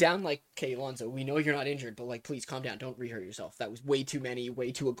getting up and down like, okay, Lonzo, we know you're not injured, but like, please calm down, don't re-hurt yourself. That was way too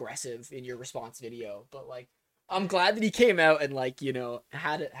aggressive in your response video. But like, I'm glad that he came out and like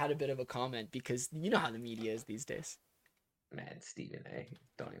had a bit of a comment because you know how the media is these days. Man, Stephen A.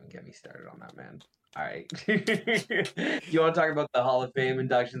 Don't even get me started on that, man. All right. You want to talk about the Hall of Fame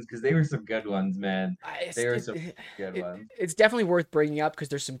inductions? Because they were some good ones, man. They were some good ones. It's definitely worth bringing up because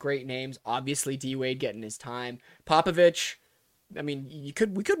there's some great names. Obviously, D-Wade getting his time. Popovich, I mean, we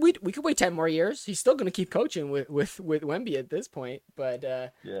could wait 10 more years. He's still going to keep coaching with Wemby at this point. But,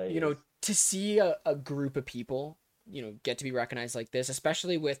 to see a group of people, get to be recognized like this,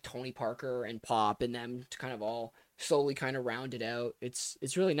 especially with Tony Parker and Pop and them to kind of all slowly kind of round it out. It's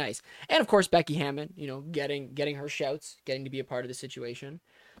really nice. And of course, Becky Hammon, getting her shouts, getting to be a part of the situation.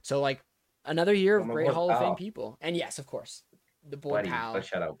 So like another year of great Hall of Fame people. And yes, of course, the boy Powell.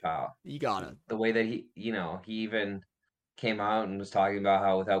 Shout out Powell. You gotta. The way that he even came out and was talking about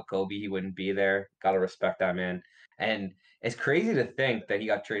how without Kobe he wouldn't be there. Gotta respect that man. And it's crazy to think that he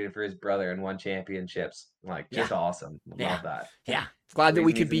got traded for his brother and won championships. Like, just awesome. Love that. Yeah. Glad that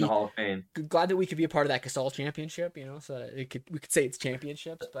we could be in the Hall of Fame. Glad that we could be a part of that Gasol championship, so that we could say it's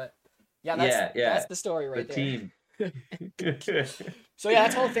championships, but that's the story right there. Team. So yeah,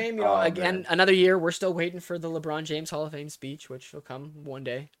 that's Hall of Fame. Again, man. Another year. We're still waiting for the LeBron James Hall of Fame speech, which will come one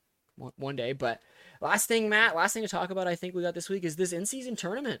day. But last thing to talk about, I think we got this week is this in-season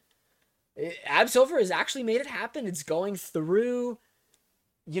tournament. Ab Silver has actually made it happen. It's going through.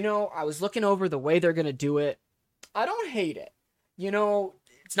 I was looking over the way they're gonna do it. I don't hate it.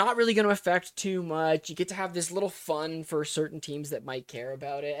 It's not really going to affect too much. You get to have this little fun for certain teams that might care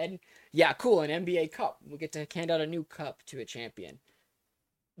about it. And yeah, cool, an NBA Cup. We get to hand out a new cup to a champion.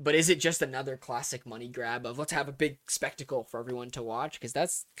 But is it just another classic money grab of let's have a big spectacle for everyone to watch? Because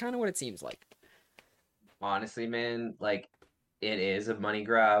that's kind of what it seems like. Honestly, man, like, it is a money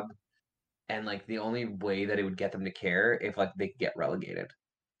grab. And like the only way that it would get them to care if like they get relegated.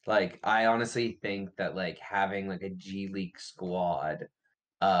 Like, I honestly think that like having like a G League squad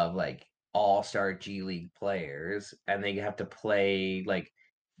of like all-star G League players and they have to play like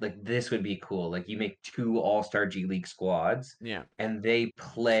this would be cool. Like, you make 2 all-star G League squads, and they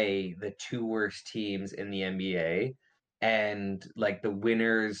play the 2 worst teams in the NBA, and like the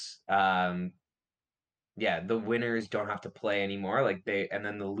winners the winners don't have to play anymore. Like, and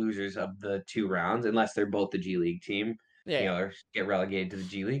then the losers of the 2 rounds, unless they're both the G League team, or get relegated to the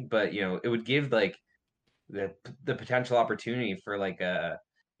G League. But it would give like the potential opportunity for like the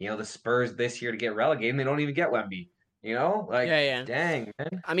Spurs this year to get relegated, and they don't even get Wemby. Dang,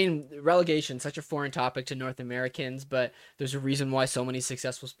 man. I mean, relegation, such a foreign topic to North Americans, but there's a reason why so many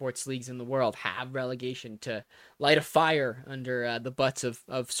successful sports leagues in the world have relegation to light a fire under the butts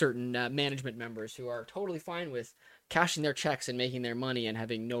of certain management members who are totally fine with cashing their checks and making their money and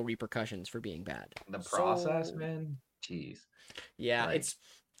having no repercussions for being bad. The process, man. Jeez. Yeah,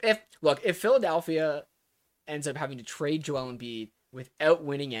 if Philadelphia ends up having to trade Joel Embiid without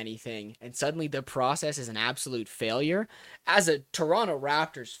winning anything, and suddenly the process is an absolute failure, as a Toronto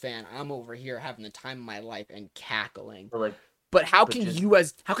Raptors fan, I'm over here having the time of my life and cackling. Like, But how But can just- you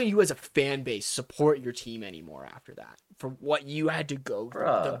as a fan base support your team anymore after that? For what you had to go through, the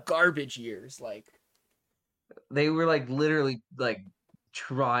Bruh. garbage years, like They were like literally like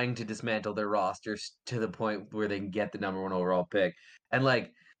trying to dismantle their rosters to the point where they can get the number one overall pick, and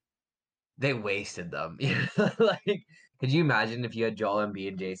like they wasted them. Like, could you imagine if you had Joel Embiid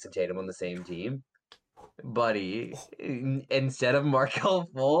and Jason Tatum on the same team, buddy? Instead of Markel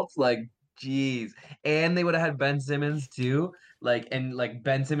Fultz, like, jeez, and they would have had Ben Simmons too. Like, and like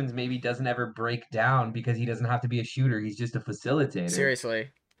Ben Simmons maybe doesn't ever break down because he doesn't have to be a shooter; he's just a facilitator. seriously.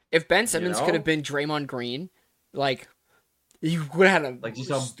 If Ben Simmons could have been Draymond Green, like you would have had like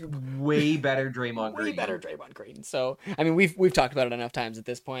just a way better Draymond way Green. better Draymond Green. So I mean, we've talked about it enough times at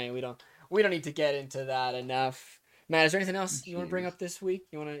this point. We don't need to get into that enough. Matt, is there anything else you want to bring up this week?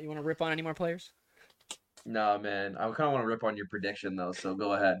 You want to rip on any more players? No, man. I kind of want to rip on your prediction though, so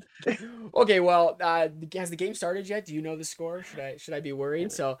go ahead. Okay, well, has the game started yet? Do you know the score? Should I be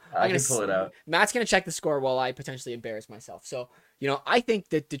worried? So I can pull it out. Matt's gonna check the score while I potentially embarrass myself. So I think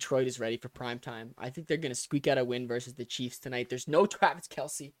that Detroit is ready for prime time. I think they're gonna squeak out a win versus the Chiefs tonight. There's no Travis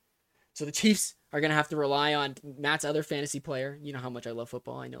Kelce, so the Chiefs are gonna have to rely on Matt's other fantasy player. You know how much I love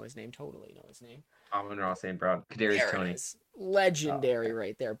football. I know his name. Totally know his name. Amon-Ra St. Brown, Kadarius Toney. Legendary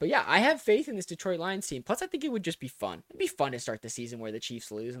right there. But yeah, I have faith in this Detroit Lions team. Plus, I think it would just be fun. It'd be fun to start the season where the Chiefs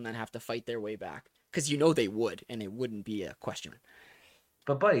lose and then have to fight their way back. Because they would, and it wouldn't be a question.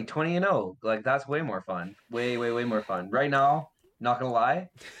 But buddy, 20-0, like that's way more fun. Way more fun. Right now, not gonna lie,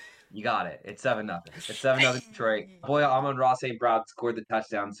 you got it. It's 7-0. It's 7-0 Detroit. Boy, Amon-Ra St. Brown scored the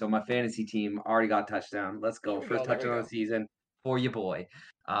touchdown, so my fantasy team already got touchdown. Let's go. First touchdown of the season for you, boy.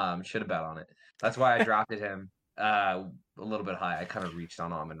 Should have bet on it. That's why I drafted him a little bit high. I kind of reached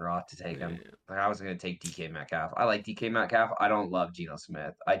on Amon-Ra to take him. Like I wasn't gonna take DK Metcalf. I like DK Metcalf. I don't love Geno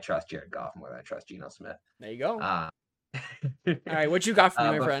Smith. I trust Jared Goff more than I trust Geno Smith. There you go. All right, what you got for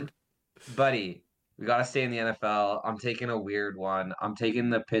me, my friend? Buddy, we got to stay in the NFL. I'm taking a weird one. I'm taking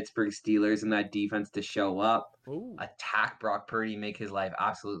the Pittsburgh Steelers and that defense to show up, attack Brock Purdy, make his life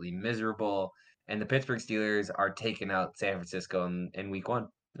absolutely miserable. And the Pittsburgh Steelers are taking out San Francisco in week 1.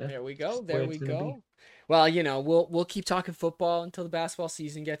 Yeah. There we go. There we go. Well, we'll keep talking football until the basketball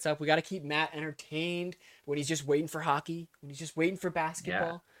season gets up. We got to keep Matt entertained when he's just waiting for hockey, when he's just waiting for basketball.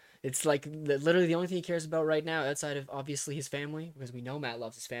 Yeah. It's like literally the only thing he cares about right now, outside of obviously his family, because we know Matt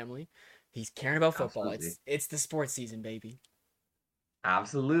loves his family. He's caring about football. Absolutely. It's the sports season, baby.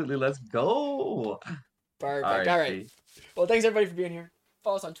 Absolutely. Let's go. Perfect. All right. Well, thanks everybody for being here.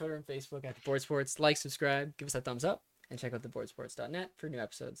 Follow us on Twitter and Facebook at The Board Sports. Like, subscribe, give us a thumbs up, and check out theboardsports.net for new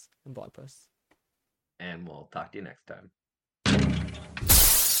episodes and blog posts. And we'll talk to you next time.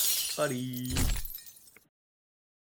 Buddy.